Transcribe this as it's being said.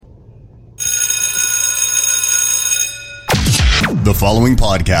The following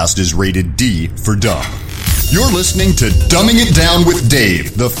podcast is rated D for dumb. You're listening to Dumbing It Down with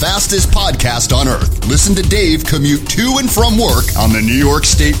Dave, the fastest podcast on earth. Listen to Dave commute to and from work on the New York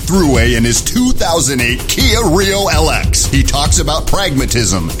State Thruway in his 2008 Kia Rio LX. He talks about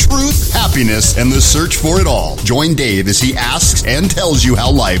pragmatism, truth, happiness, and the search for it all. Join Dave as he asks and tells you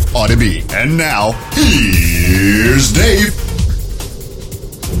how life ought to be. And now, here's Dave.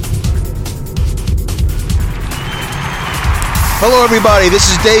 Hello, everybody. This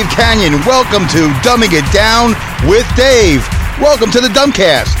is Dave Canyon. Welcome to Dumbing It Down with Dave. Welcome to the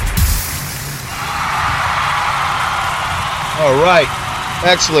Dumbcast. All right.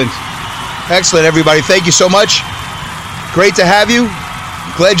 Excellent. Excellent, everybody. Thank you so much. Great to have you.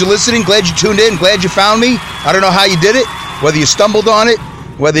 Glad you're listening. Glad you tuned in. Glad you found me. I don't know how you did it, whether you stumbled on it,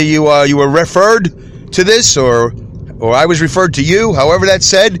 whether you were referred to this or I was referred to you, however that's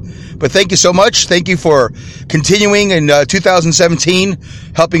said. But thank you so much. Thank you for continuing in 2017,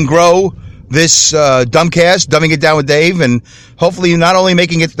 helping grow this Dumbcast, Dumbing It Down with Dave, and hopefully not only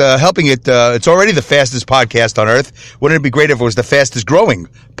making it, helping it, it's already the fastest podcast on earth. Wouldn't it be great if it was the fastest growing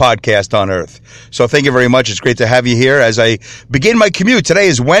podcast on earth? So thank you very much. It's great to have you here as I begin my commute. Today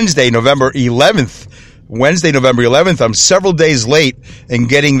is Wednesday, November 11th. I'm several days late in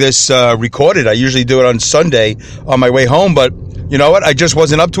getting this recorded. I usually do it on Sunday on my way home, but you know what? I just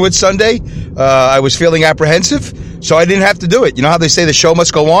wasn't up to it Sunday. I was feeling apprehensive, so I didn't have to do it. You know how they say the show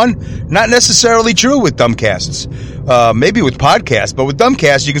must go on? Not necessarily true with Dumbcasts. Maybe with podcasts, but with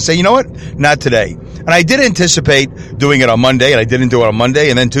Dumbcasts, you can say, you know what? Not today. And I did anticipate doing it on Monday, and I didn't do it on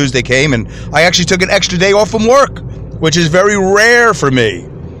Monday, and then Tuesday came, and I actually took an extra day off from work, which is very rare for me.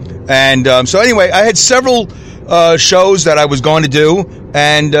 And so anyway, I had several shows that I was going to do,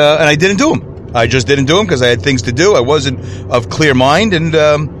 and I didn't do them. I just didn't do them because I had things to do. I wasn't of clear mind, and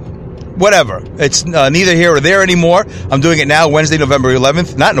whatever. It's neither here or there anymore. I'm doing it now, Wednesday, November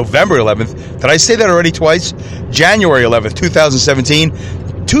 11th. Not November 11th. Did I say that already twice? January 11th, 2017.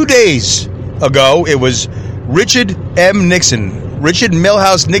 2 days ago, it was Richard M. Nixon, Richard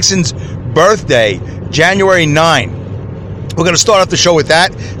Milhouse Nixon's birthday, January 9. We're going to start off the show with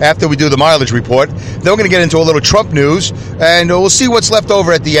that after we do the mileage report. Then we're going to get into a little Trump news, and we'll see what's left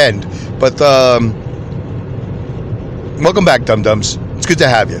over at the end. But welcome back, Dum-Dums. It's good to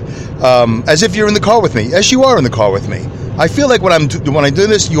have you. As if you're in the car with me. Yes, you are in the car with me. I feel like when I do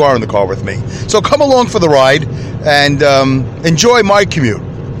this, you are in the car with me. So come along for the ride and enjoy my commute.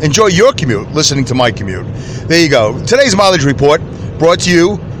 Enjoy your commute, listening to my commute. There you go. Today's mileage report brought to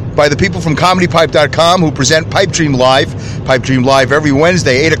you by the people from ComedyPipe.com who present Pipe Dream Live. Pipe Dream Live every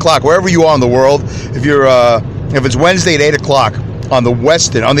Wednesday, 8 o'clock, wherever you are in the world. If it's Wednesday at 8 o'clock on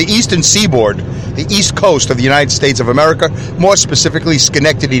the eastern seaboard, the east coast of the United States of America, more specifically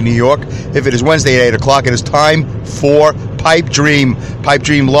Schenectady, New York. If it is Wednesday at 8 o'clock, it is time for Pipe Dream. Pipe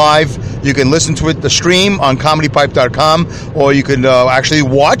Dream Live. You can listen to it, the stream, on ComedyPipe.com, or you can actually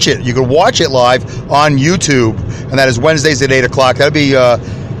watch it. You can watch it live on YouTube, and that is Wednesdays at 8 o'clock. That'll be...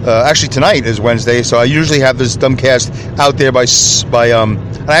 actually, tonight is Wednesday, so I usually have this Dumbcast out there by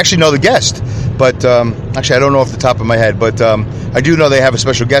I actually know the guest, but actually I don't know off the top of my head, but I do know they have a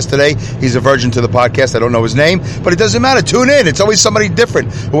special guest today. He's a virgin to the podcast. I don't know his name, but it doesn't matter. Tune in. It's always somebody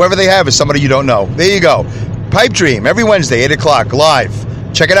different. Whoever they have is somebody you don't know. There you go. Pipe Dream, every Wednesday, 8 o'clock, live.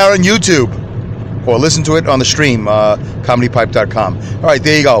 Check it out on YouTube, or listen to it on the stream, ComedyPipe.com. All right,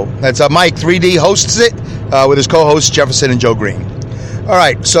 there you go. That's Mike 3D hosts it with his co-hosts Jefferson and Joe Green. All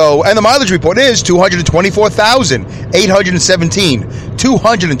right, so, and the mileage report is 224,817.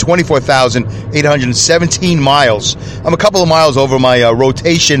 224,817 miles. I'm a couple of miles over my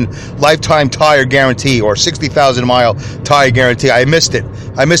rotation lifetime tire guarantee, or 60,000 mile tire guarantee. I missed it.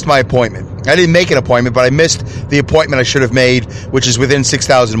 I missed my appointment. I didn't make an appointment, but I missed the appointment I should have made, which is within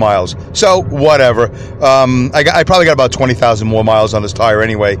 6,000 miles. So, whatever. I probably got about 20,000 more miles on this tire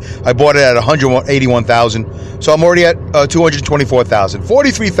anyway. I bought it at 181,000, so I'm already at 224,000.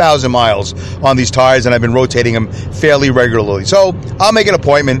 43,000 miles on these tires, and I've been rotating them fairly regularly. So, I'll make an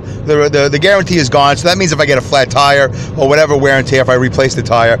appointment. The guarantee is gone, so that means if I get a flat tire or whatever wear and tear, if I replace the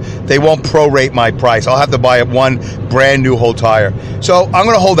tire, they won't prorate my price. I'll have to buy one brand new whole tire. So, I'm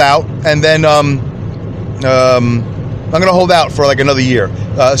going to hold out, and then I'm going to hold out for like another year.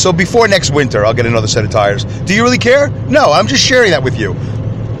 So before next winter, I'll get another set of tires. Do you really care? No, I'm just sharing that with you.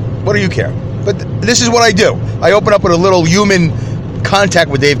 What do you care? But this is what I do. I open up with a little human contact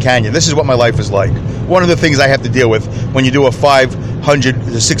with Dave Canyon. This is what my life is like. One of the things I have to deal with when you do a 500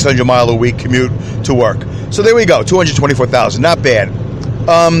 to 600 mile a week commute to work. So there we go, 224,000. Not bad.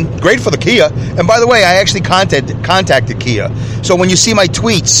 Great for the Kia. And by the way, I actually contacted Kia. So when you see my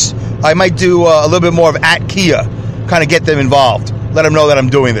tweets, I might do a little bit more of @Kia, kind of get them involved. Let them know that I'm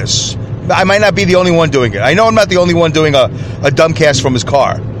doing this. I might not be the only one doing it. I know I'm not the only one doing a dumbcast from his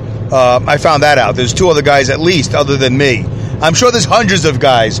car. I found that out. There's 2 other guys at least other than me. I'm sure there's hundreds of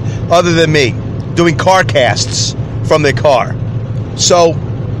guys other than me doing car casts from their car. So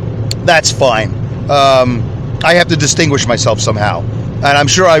that's fine. I have to distinguish myself somehow, and I'm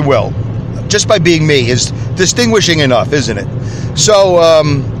sure I will. Just by being me is distinguishing enough, isn't it? So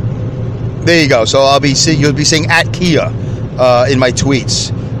there you go. So you'll be seeing at Kia in my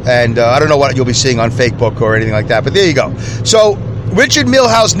tweets, and I don't know what you'll be seeing on Facebook or anything like that. But there you go. So Richard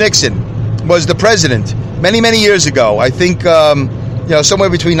Milhouse Nixon was the president many, many years ago. I think somewhere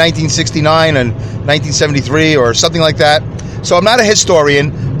between 1969 and 1973 or something like that. So I'm not a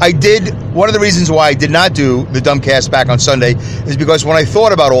historian. One of the reasons why I did not do the Dumbcast back on Sunday is because when I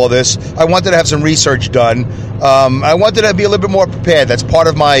thought about all this, I wanted to have some research done. I wanted to be a little bit more prepared. That's part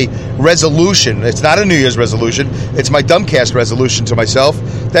of my resolution. It's not a New Year's resolution. It's my Dumbcast resolution to myself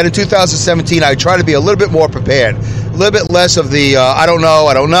that in 2017 I try to be a little bit more prepared. A little bit less of the I don't know,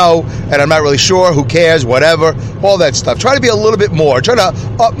 and I'm not really sure, who cares, whatever, all that stuff. Try to be a little bit more. Try to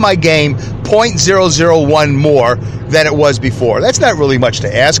up my game 0.001 more than it was before. That's not really much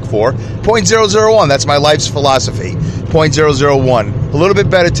to ask for. 0.001, that's my life's philosophy. 0.001. A little bit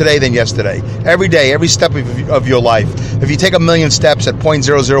better today than yesterday. Every day, every step of your life. If you take 1,000,000 steps at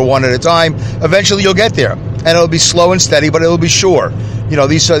 0.001 at a time, eventually you'll get there. And it'll be slow and steady, but it'll be sure.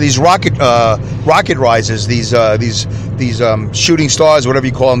 These rocket rises, these shooting stars, whatever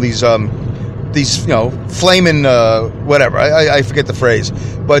you call them, these flaming whatever. I forget the phrase,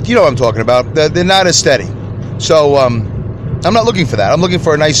 but you know what I'm talking about. They're not as steady. So I'm not looking for that. I'm looking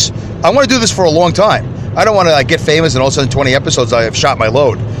for I want to do this for a long time. I don't want to get famous and all of a sudden 20 episodes I have shot my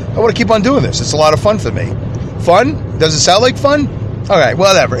load. I want to keep on doing this. It's a lot of fun for me. Fun? Does it sound like fun? All right,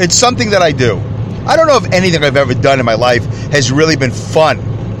 whatever. It's something that I do. I don't know if anything I've ever done in my life has really been fun.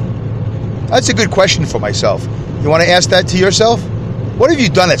 That's a good question for myself. You want to ask that to yourself? What have you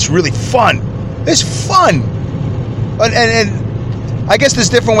done that's really fun? It's fun. And I guess there's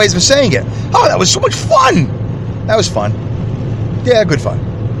different ways of saying it. Oh, that was so much fun. That was fun. Yeah, good fun.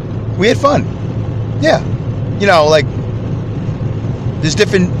 We had fun. Yeah. There's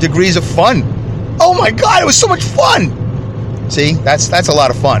different degrees of fun. Oh my God, it was so much fun. See, that's a lot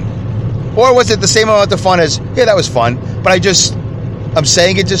of fun. Or was it the same amount of fun as, yeah, that was fun, but I'm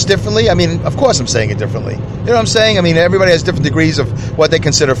saying it just differently? I mean, of course I'm saying it differently. You know what I'm saying? I mean, everybody has different degrees of what they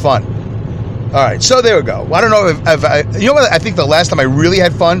consider fun. All right, so there we go. I don't know if you know what? I think the last time I really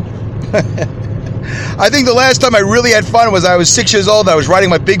had fun, I think the last time I really had fun was I was 6 years old and I was riding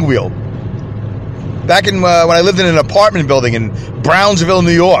my big wheel. Back in when I lived in an apartment building in Brownsville,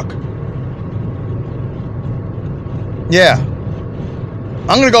 New York. Yeah.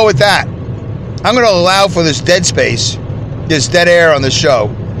 I'm going to go with that. I'm going to allow for this dead space, this dead air on the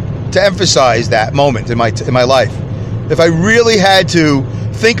show, to emphasize that moment in my life. If I really had to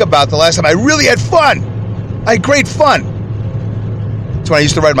think about the last time I really had fun, I had great fun. That's when I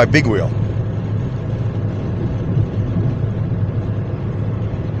used to ride my big wheel.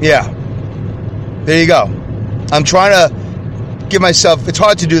 Yeah. There you go. I'm trying to give myself, it's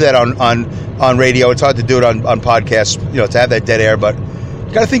hard to do that on radio. It's hard to do it on podcasts, to have that dead air, but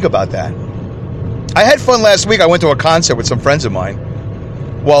you got to think about that. I had fun last week. I went to a concert with some friends of mine.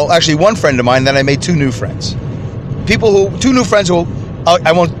 Well, actually, one friend of mine, then I made two new friends. Two new friends who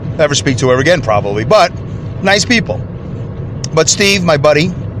I won't ever speak to ever again, probably, but nice people. But Steve, my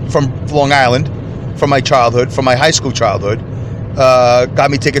buddy from Long Island, from my childhood, from my high school childhood, got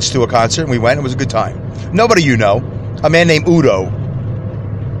me tickets to a concert, and we went. It was a good time. Nobody you know. A man named Udo.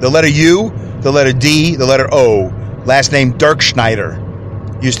 The letter U, the letter D, the letter O. Last name Dirk Schneider.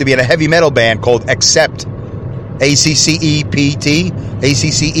 Used to be in a heavy metal band called Accept. A-C-C-E-P-T,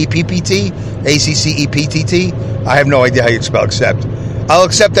 A-C-C-E-P-P-T, A-C-C-E-P-T-T. I have no idea how you spell accept. I'll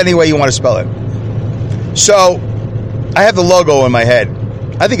accept any way you want to spell it. So, I have the logo in my head.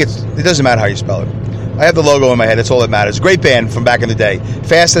 I think it doesn't matter how you spell it. I have the logo in my head. That's all that matters. Great band from back in the day.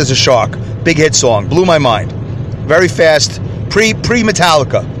 Fast as a Shark. Big hit song. Blew my mind. Very fast.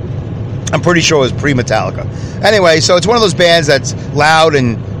 Pre-Metallica. I'm pretty sure it was pre-Metallica. Anyway, so it's one of those bands that's loud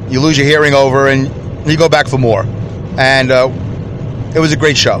and you lose your hearing over and you go back for more. And it was a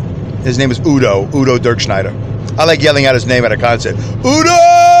great show. His name is Udo Dirk Schneider. I like yelling out his name at a concert.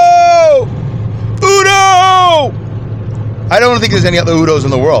 Udo! Udo! I don't think there's any other Udos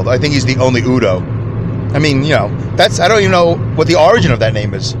in the world. I think he's the only Udo. I mean, I don't even know what the origin of that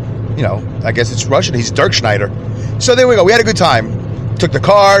name is. I guess it's Russian. He's Dirk Schneider. So there we go. We had a good time. Took the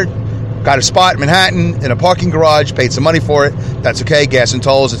car, Got a spot in Manhattan in a parking garage, paid some money for it. That's okay, gas and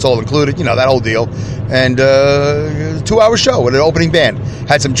tolls, it's all included, that whole deal. And a 2-hour show with an opening band.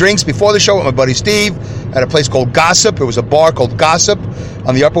 Had some drinks before the show with my buddy Steve at a place called Gossip. It was a bar called Gossip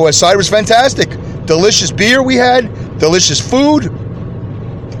on the Upper West Side. It was fantastic. Delicious beer we had, delicious food,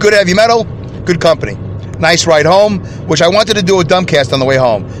 good heavy metal, good company. Nice ride home, which I wanted to do a dumbcast on the way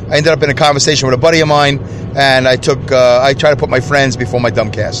home. I ended up in a conversation with a buddy of mine, and I try to put my friends before my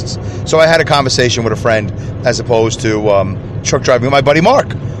dumbcasts. So I had a conversation with a friend as opposed to truck driving with my buddy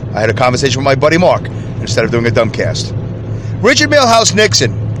Mark. I had a conversation with my buddy Mark instead of doing a dumbcast. Richard Milhouse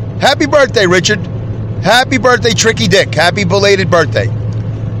Nixon. Happy birthday, Richard. Happy birthday, Tricky Dick. Happy belated birthday.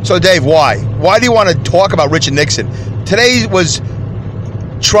 So, Dave, why? Why do you want to talk about Richard Nixon? Today was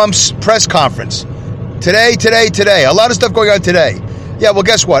Trump's press conference. Today. A lot of stuff going on today. Yeah, well,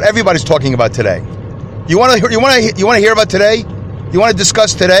 guess what? Everybody's talking about today. You want to hear about today? You want to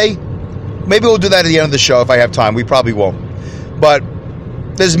discuss today? Maybe we'll do that at the end of the show if I have time. We probably won't. But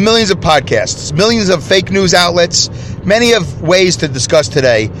there's millions of podcasts, millions of fake news outlets, many of ways to discuss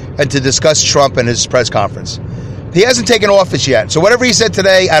today and to discuss Trump and his press conference. He hasn't taken office yet, so whatever he said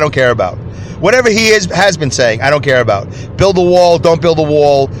today, I don't care about. Whatever he has been saying, I don't care about. Build a wall, don't build a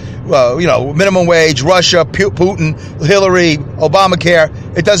wall, minimum wage, Russia, Putin, Hillary, Obamacare,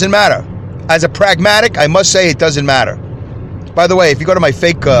 it doesn't matter. As a pragmatic, I must say it doesn't matter. By the way, if you go to my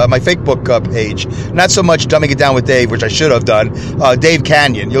Facebook page, not so much Dumbing It Down with Dave, which I should have done, Dave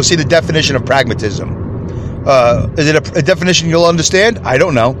Canyon, you'll see the definition of pragmatism. Is it a definition you'll understand? I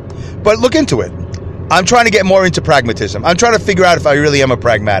don't know. But look into it. I'm trying to get more into pragmatism. I'm trying to figure out if I really am a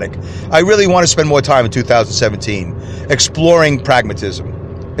pragmatic. I really want to spend more time in 2017 exploring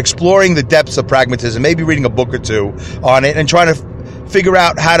pragmatism, exploring the depths of pragmatism, maybe reading a book or two on it and trying to figure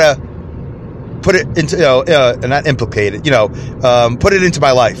out how to put it into, not implicate it, put it into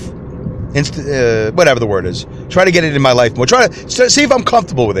my life. Whatever the word is. Try to get it in my life more. Try to see if I'm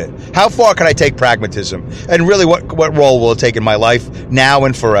comfortable with it. How far can I take pragmatism? And really, what role will it take in my life now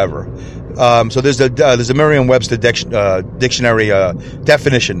and forever? So there's a Merriam-Webster dictionary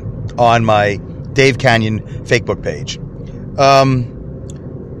definition on my Dave Canyon Facebook page.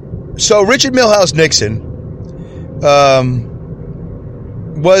 So Richard Milhouse Nixon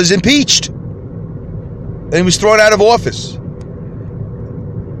was impeached and he was thrown out of office.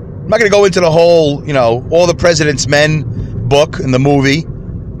 I'm not going to go into the whole, All the President's Men book and the movie.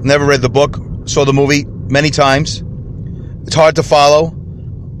 Never read the book, saw the movie many times. It's hard to follow.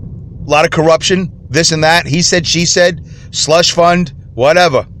 A lot of corruption, this and that. He said, she said, slush fund,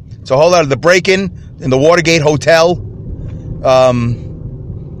 whatever. It's a whole lot of the break-in in the Watergate Hotel.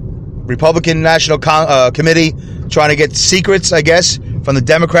 Republican National Committee trying to get secrets, I guess, from the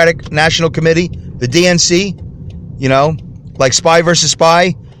Democratic National Committee, the DNC, like spy versus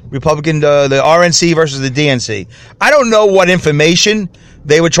spy. Republican, the RNC versus the DNC. I don't know what information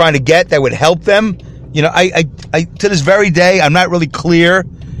they were trying to get that would help them. I to this very day, I'm not really clear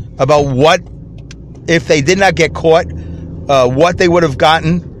about what, if they did not get caught, what they would have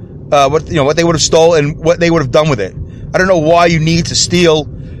gotten, what they would have stolen and what they would have done with it. I don't know why you need to steal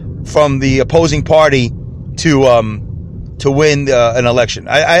from the opposing party to win an election.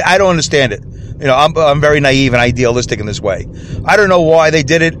 I don't understand it. I'm very naive and idealistic in this way. I don't know why they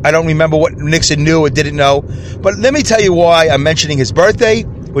did it. I don't remember what Nixon knew or didn't know. But let me tell you why I'm mentioning his birthday,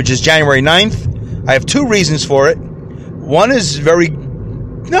 which is January 9th. I have two reasons for it. One is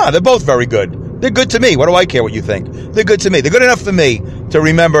they're both very good. They're good to me. What do I care what you think? They're good to me. They're good enough for me to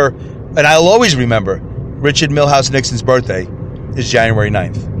remember, and I'll always remember, Richard Milhouse Nixon's birthday is January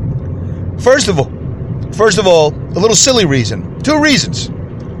 9th. First of all, a little silly reason. Two reasons.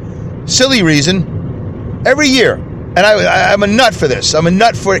 Silly reason, every year, and I'm a nut for this. I'm a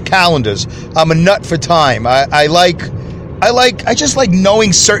nut for calendars. I'm a nut for time. I just like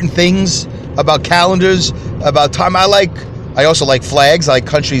knowing certain things about calendars, about time. I also like flags. I like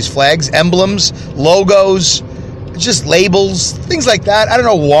countries' flags, emblems, logos, just labels, things like that. I don't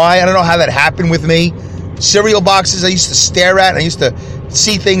know why. I don't know how that happened with me. Cereal boxes I used to stare at. I used to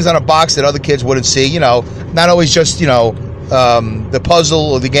see things on a box that other kids wouldn't see. Not always just, the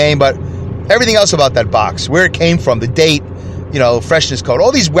puzzle or the game, but everything else about that box, where it came from, the date, freshness code,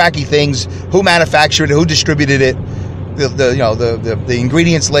 all these wacky things, who manufactured it, who distributed it, the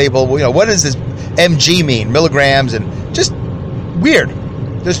ingredients label, what does this MG mean, milligrams, and just weird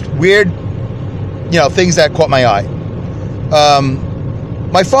things that caught my eye.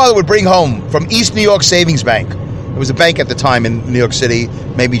 My father would bring home from East New York Savings Bank. It was a bank at the time in New York City,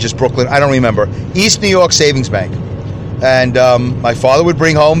 maybe just Brooklyn, I don't remember. East New York Savings Bank. And my father would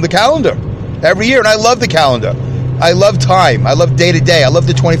bring home the calendar every year, and I loved the calendar. I love time. I love day to day. I love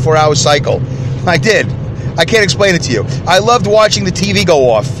the 24-hour cycle. I did. I can't explain it to you. I loved watching the TV go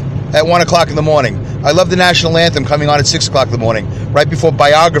off at 1 o'clock in the morning. I loved the national anthem coming on at 6 o'clock in the morning, right before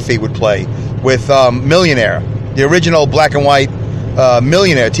Biography would play with Millionaire, the original black and white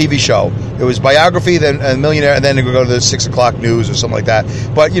Millionaire TV show. It was Biography, then Millionaire, and then it would go to the 6 o'clock news or something like that.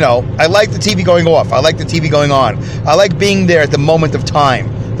 But, I like the TV going off. I like the TV going on. I like being there at the moment of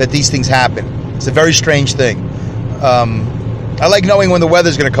time that these things happen. It's a very strange thing. I like knowing when the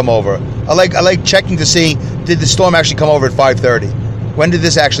weather's going to come over. I like checking to see, did the storm actually come over at 5:30? When did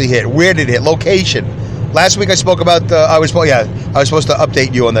this actually hit? Where did it hit? Location. Last week I spoke about, I was supposed to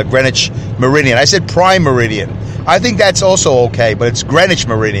update you on the Greenwich Meridian. I said Prime Meridian. I think that's also okay, but it's Greenwich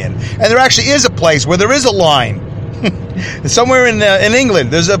Meridian. And there actually is a place where there is a line. Somewhere in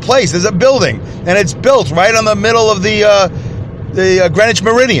England, there's a place, there's a building, and it's built right on the middle of the Greenwich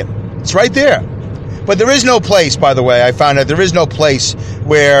Meridian. It's right there. But there is no place, by the way, I found out there is no place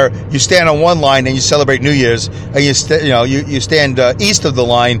where you stand on one line and you celebrate New Year's, and you stand east of the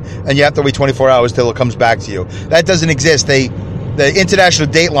line and you have to wait 24 hours till it comes back to you. That doesn't exist. The International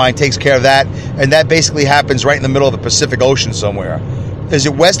Date Line takes care of that, and that basically happens right in the middle of the Pacific Ocean somewhere. Is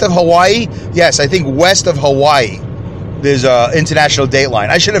it west of Hawaii? Yes, I think west of Hawaii there's an International Date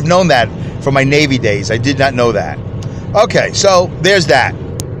Line. I should have known that from my Navy days. I did not know that. Okay, so there's that.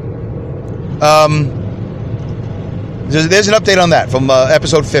 There's an update on that from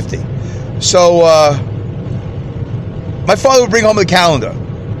episode 50. So, my father would bring home the calendar.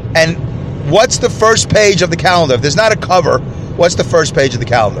 And what's the first page of the calendar? If there's not a cover, what's the first page of the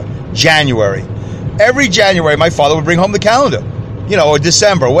calendar? January. Every January, my father would bring home the calendar. Or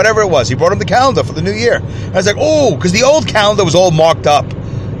December, whatever it was. He brought him the calendar for the new year. And I was like, oh, because the old calendar was all marked up.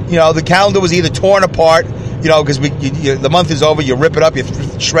 The calendar was either torn apart, because the month is over, you rip it up, you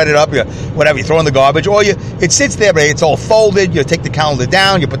shred it up, you throw in the garbage, or it sits there, but it's all folded. You take the calendar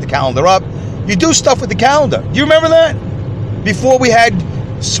down, you put the calendar up. You do stuff with the calendar. Do you remember that? Before we had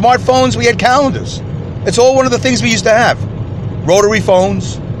smartphones, we had calendars. It's all one of the things we used to have. Rotary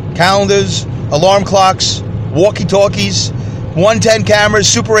phones, calendars, alarm clocks, walkie-talkies, 110 cameras,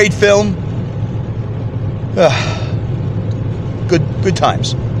 Super 8 film. Good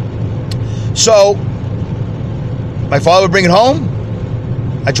times. So, my father would bring it home.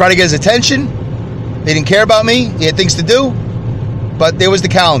 I'd try to get his attention. He didn't care about me. He had things to do. But there was the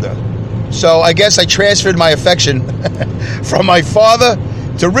calendar. So, I guess I transferred my affection from my father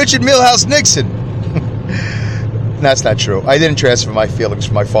to Richard Milhouse Nixon. That's not true. I didn't transfer my feelings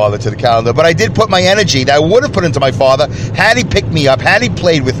from my father to the calendar, but I did put my energy that I would have put into my father had he picked me up, had he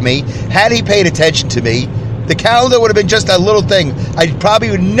played with me, had he paid attention to me. The calendar would have been just a little thing. I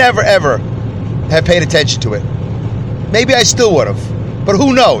probably would never, ever have paid attention to it. Maybe I still would have, but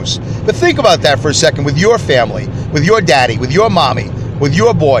who knows? But think about that for a second with your family, with your daddy, with your mommy, with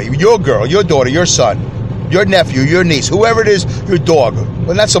your boy, your girl, your daughter, your son, your nephew, your niece, whoever it is, your dog.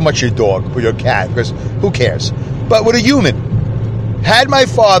 Well, not so much your dog or your cat, because who cares? But with a human. Had my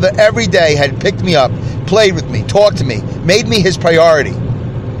father every day had picked me up, played with me, talked to me, made me his priority,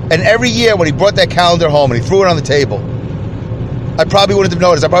 and every year when he brought that calendar home and he threw it on the table, I probably wouldn't have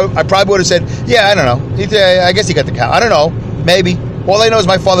noticed. I probably would have said, yeah, I don't know. I guess he got the calendar. I don't know. Maybe. All I know is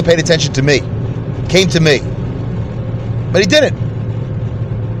my father paid attention to me. Came to me. But he didn't.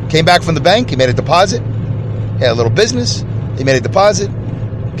 Came back from the bank. He made a deposit. He had a little business. He made a deposit.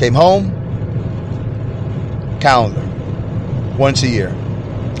 Came home. Calendar. Once a year.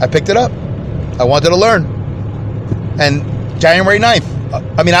 I picked it up. I wanted to learn. And January 9th.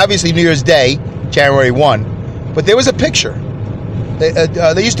 Obviously New Year's Day, January 1. But there was a picture.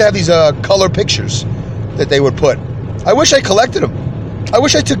 They used to have these color pictures that they would put. I wish I collected them. I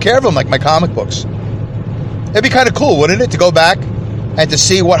wish I took care of them like my comic books. It'd be kind of cool, wouldn't it, to go back and to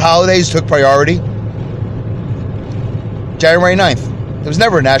see what holidays took priority? January 9th. It was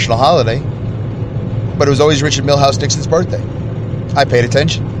never a national holiday, but it was always Richard Milhouse Nixon's birthday. I paid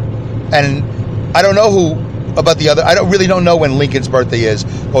attention. And I don't know about the other. I don't know when Lincoln's birthday is,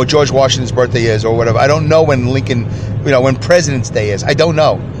 or George Washington's birthday is, or whatever. I don't know when when President's Day is. I don't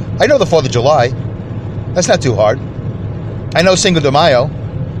know. I know the 4th of July. That's not too hard. I know Cinco de Mayo.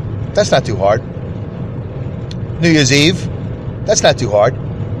 That's not too hard. New Year's Eve. That's not too hard.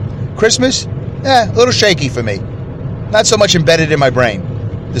 Christmas? A little shaky for me. Not so much embedded in my brain.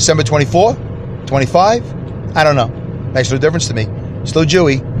 December 24? 25? I don't know. Makes no difference to me. Still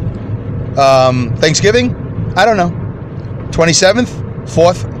Jewy. Thanksgiving? I don't know. 27th?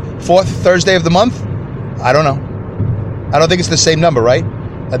 4th Thursday of the month? I don't know. I don't think it's the same number, right?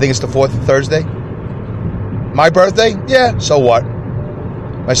 I think it's the 4th Thursday. My birthday? Yeah, so what?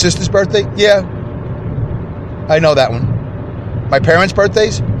 My sister's birthday? Yeah. I know that one. My parents'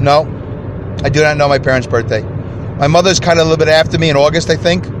 birthdays? No. I do not know my parents' birthday. My mother's kind of a little bit after me in August, I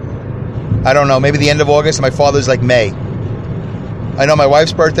think. I don't know, maybe the end of August, and my father's like May. I know my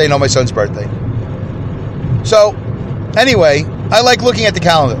wife's birthday, I know my son's birthday. So, anyway, I like looking at the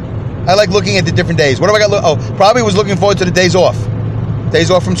calendar. I like looking at the different days. What do I got? Probably was looking forward to the days off.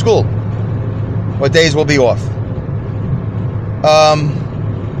 Days off from school. What days will be off?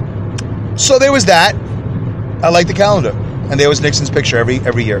 So there was that. I like the calendar. And there was Nixon's picture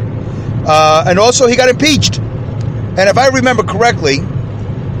every year. And also he got impeached. And if I remember correctly,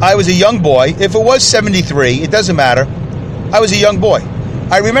 I was a young boy. If it was 73, it doesn't matter. I was a young boy.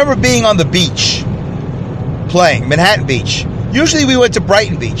 I remember being on the beach, playing, Manhattan Beach. Usually we went to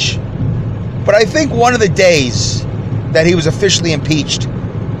Brighton Beach. But I think one of the days that he was officially impeached,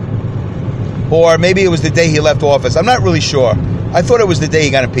 or maybe it was the day he left office, I'm not really sure. I thought it was the day he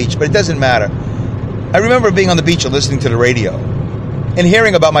got impeached, but it doesn't matter. I remember being on the beach and listening to the radio and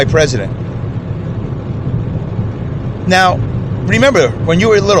hearing about my president. Now, remember, when you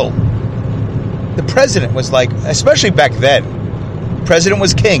were little, the president was like, especially back then, president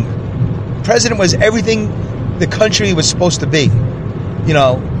was king. President was everything the country was supposed to be. You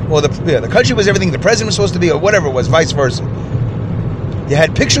know, or the country was everything the president was supposed to be, or whatever it was, vice versa. You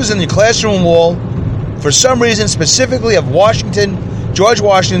had pictures on your classroom wall, for some reason, specifically of Washington, George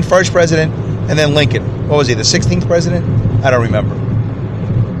Washington, first president, and then Lincoln. What was he, the 16th president? I don't remember.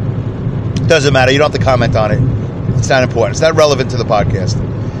 Doesn't matter. You don't have to comment on it. It's not important. It's not relevant to the podcast.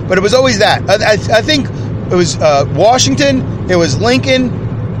 But it was always that. I think it was Washington, it was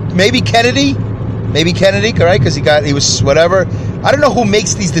Lincoln, maybe Kennedy, right? Because he was whatever. I don't know who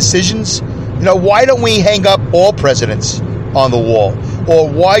makes these decisions. You know, why don't we hang up all presidents on the wall? Or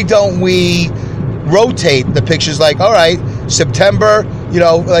why don't we rotate the pictures like, all right, September, you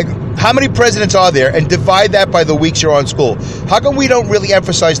know, like how many presidents are there, and divide that by the weeks you're on school? How come we don't really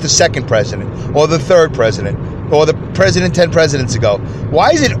emphasize the second president or the third president or the president 10 presidents ago?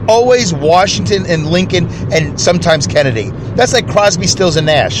 Why is it always Washington and Lincoln and sometimes Kennedy? That's like Crosby, Stills, and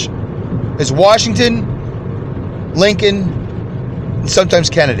Nash. It's Washington, Lincoln, and sometimes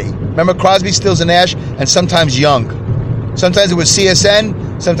Kennedy. Remember Crosby, Stills, and Nash, and sometimes Young. Sometimes it was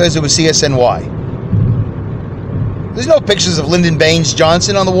CSN, sometimes it was CSNY. There's no pictures of Lyndon Baines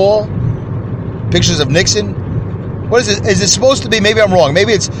Johnson on the wall. Pictures of Nixon. What is it? Is it supposed to be? Maybe I'm wrong.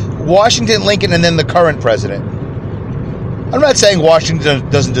 Maybe it's Washington, Lincoln, and then the current president. I'm not saying Washington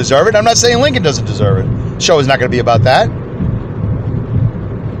doesn't deserve it. I'm not saying Lincoln doesn't deserve it. The show is not going to be about that.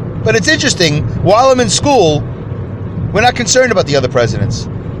 But it's interesting. While I'm in school, we're not concerned about the other presidents.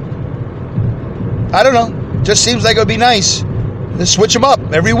 I don't know. Just seems like it would be nice to switch them up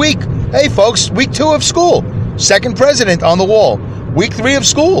every week. Hey, folks, week 2 of school. Second president on the wall. Week 3 of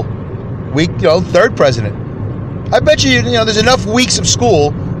school. Third president. I bet you, there's enough weeks of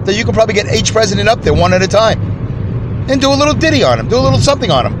school that you can probably get each president up there one at a time. And do a little ditty on him. Do a little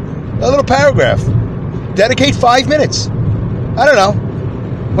something on him. A little paragraph. Dedicate 5 minutes. I don't know.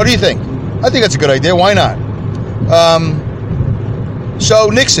 What do you think? I think that's a good idea. Why not? So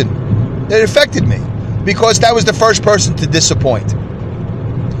Nixon, it affected me because that was the first person to disappoint.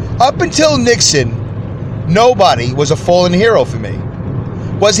 Up until Nixon, nobody was a fallen hero for me.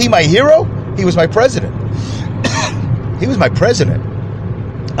 Was he my hero? He was my president. He was my president.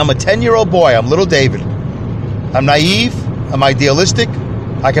 I'm a 10-year-old boy. I'm little David. I'm naive. I'm idealistic.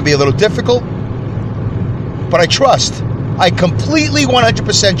 I can be a little difficult. But I trust. I completely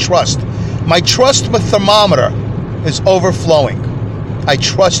 100% trust. My trust thermometer is overflowing. I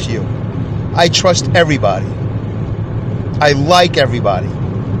trust you. I trust everybody. I like everybody.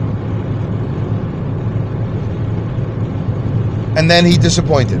 And then he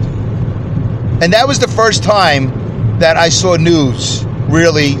disappointed. And that was the first time that I saw news,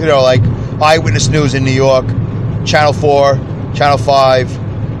 really, like Eyewitness News in New York, Channel 4, Channel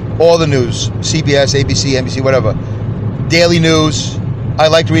 5, all the news, CBS, ABC, NBC, whatever. Daily news. I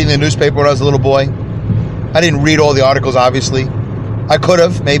liked reading the newspaper when I was a little boy. I didn't read all the articles, obviously. I could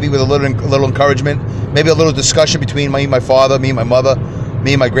have, maybe with a little encouragement, maybe a little discussion between my father, me and my mother,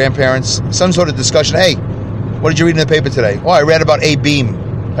 me and my grandparents, some sort of discussion. Hey, what did you read in the paper today? Oh, I read about Abe Beam.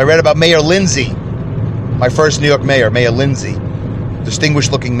 I read about Mayor Lindsay, my first New York mayor, Mayor Lindsay,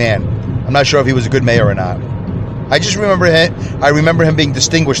 distinguished-looking man. I'm not sure if he was a good mayor or not. I just remember him being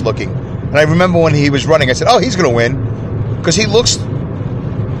distinguished-looking. And I remember when he was running, I said, oh, he's going to win, because he looks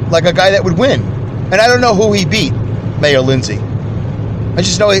like a guy that would win. And I don't know who he beat, Mayor Lindsay. I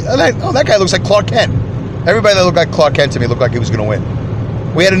just know, that guy looks like Clark Kent. Everybody that looked like Clark Kent to me looked like he was going to win.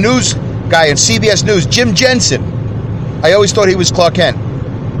 We had a news guy in CBS News, Jim Jensen. I always thought he was Clark Kent.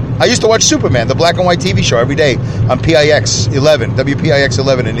 I used to watch Superman, the black and white TV show, every day on PIX 11, WPIX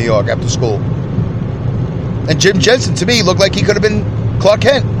 11 in New York after school. And Jim Jensen, to me, looked like he could have been Clark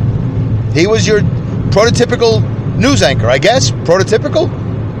Kent. He was your prototypical news anchor, I guess. Prototypical?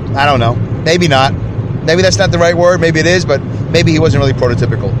 I don't know. Maybe not. Maybe that's not the right word. Maybe it is, but maybe he wasn't really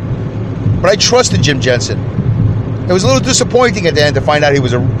prototypical. But I trusted Jim Jensen. It was a little disappointing at the end to find out he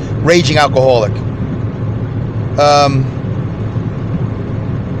was a raging alcoholic.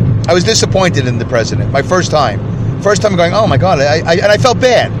 I was disappointed in the president. My first time going, oh my God, and I felt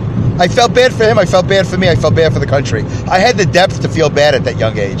bad. I felt bad for him. I felt bad for me. I felt bad for the country. I had the depth to feel bad at that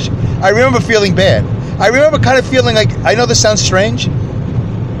young age. I remember feeling bad. I remember kind of feeling like, I know this sounds strange,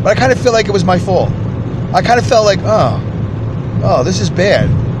 but I kind of feel like it was my fault. I kind of felt like, oh, this is bad.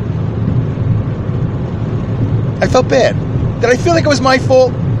 I felt bad. Did I feel like it was my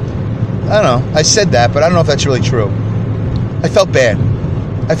fault? I don't know. I said that, but I don't know if that's really true. I felt bad.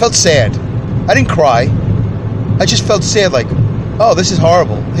 I felt sad. I didn't cry. I just felt sad, like, oh, this is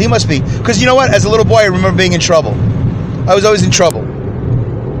horrible. He must be. Because you know what? As a little boy, I remember being in trouble. I was always in trouble.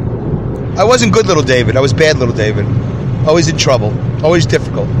 I wasn't good little David. I was bad little David. Always in trouble. Always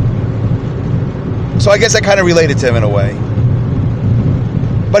difficult. So I guess I kind of related to him in a way.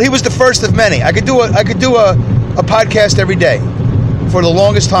 But he was the first of many. I could do a podcast every day for the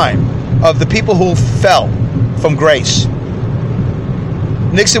longest time of the people who fell from grace.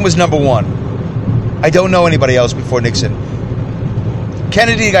 Nixon was number one. I don't know anybody else before Nixon.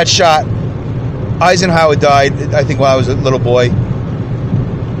 Kennedy got shot. Eisenhower died, I think, while I was a little boy.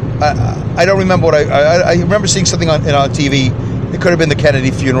 I don't remember what I remember seeing something on TV. It could have been the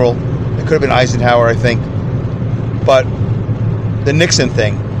Kennedy funeral. It could have been Eisenhower, I think. But the Nixon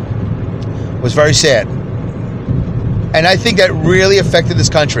thing was very sad. And I think that really affected this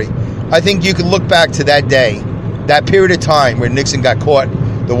country. I think you can look back to that day, that period of time where Nixon got caught,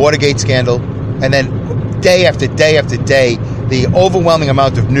 the Watergate scandal, and then day after day after day, the overwhelming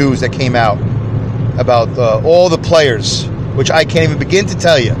amount of news that came out about all the players, which I can't even begin to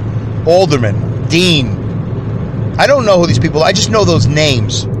tell you. Alderman, Dean. I don't know who these people are. I just know those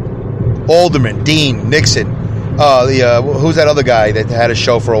names. Alderman, Dean, Nixon. Who's that other guy that had a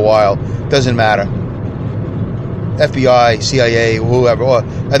show for a while? Doesn't matter. FBI, CIA, whoever.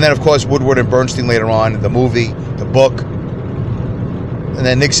 And then, of course, Woodward and Bernstein later on, the movie, the book. And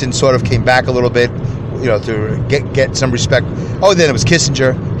then Nixon sort of came back a little bit, to get some respect. Oh, then it was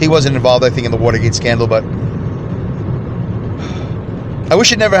Kissinger. He wasn't involved, I think, in the Watergate scandal, but I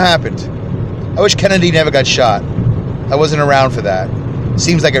wish it never happened. I wish Kennedy never got shot. I wasn't around for that.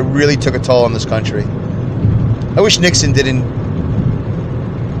 Seems like it really took a toll on this country. I wish Nixon didn't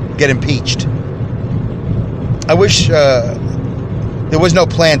get impeached. I wish there was no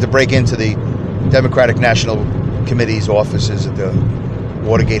plan to break into the Democratic National Committee's offices at the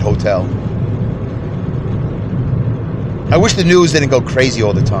Watergate Hotel. I wish the news didn't go crazy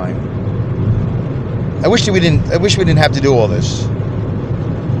all the time. I wish we didn't have to do all this.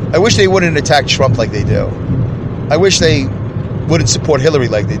 I wish they wouldn't attack Trump like they do. I wish they wouldn't support Hillary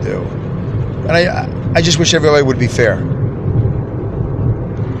like they do. And I just wish everybody would be fair.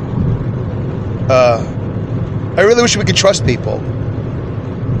 I really wish we could trust people.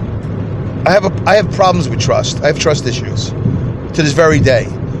 I have problems with trust. I have trust issues to this very day,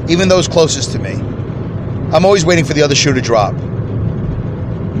 even those closest to me. I'm always waiting for the other shoe to drop.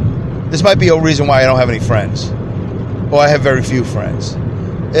 This might be a reason why I don't have any friends, or I have very few friends.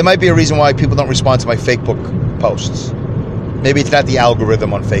 It might be a reason why people don't respond to my Facebook posts. Maybe it's not the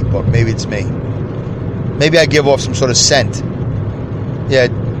algorithm on Facebook. Maybe it's me. Maybe I give off some sort of scent. Yeah,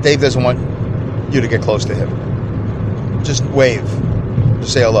 Dave doesn't want you to get close to him. Just wave.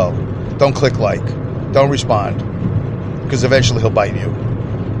 Just say hello. Don't click like. Don't respond. Because eventually he'll bite you.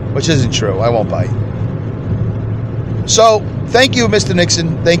 Which isn't true. I won't bite. So, thank you, Mr.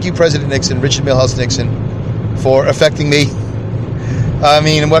 Nixon. Thank you, President Nixon, Richard Milhouse Nixon, for affecting me. I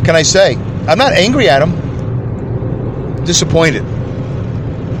mean, what can I say? I'm not angry at him. I'm disappointed.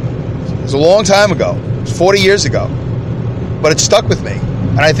 It was a long time ago. It was 40 years ago. But it stuck with me.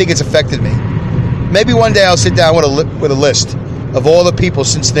 And I think it's affected me. Maybe one day I'll sit down with a list of all the people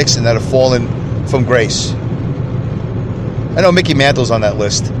since Nixon that have fallen from grace. I know Mickey Mantle's on that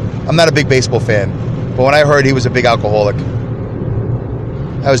list. I'm not a big baseball fan. But when I heard he was a big alcoholic,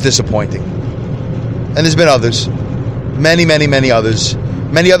 that was disappointing. And there's been others. Many, many, many others.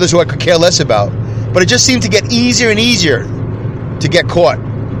 Many others who I could care less about. But it just seemed to get easier and easier to get caught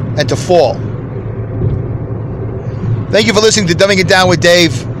and to fall. Thank you for listening to Dumbing It Down with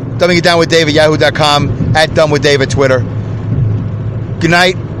Dave. Dumbing It Down with Dave at yahoo.com, at Dumb with Dave at Twitter. Good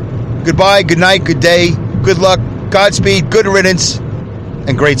night. Goodbye. Good night. Good day. Good luck. Godspeed. Good riddance.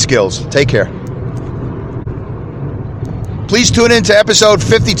 and great skills. Take care. Please tune in to episode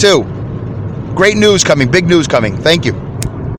 52. Great news coming, big news coming. Thank you.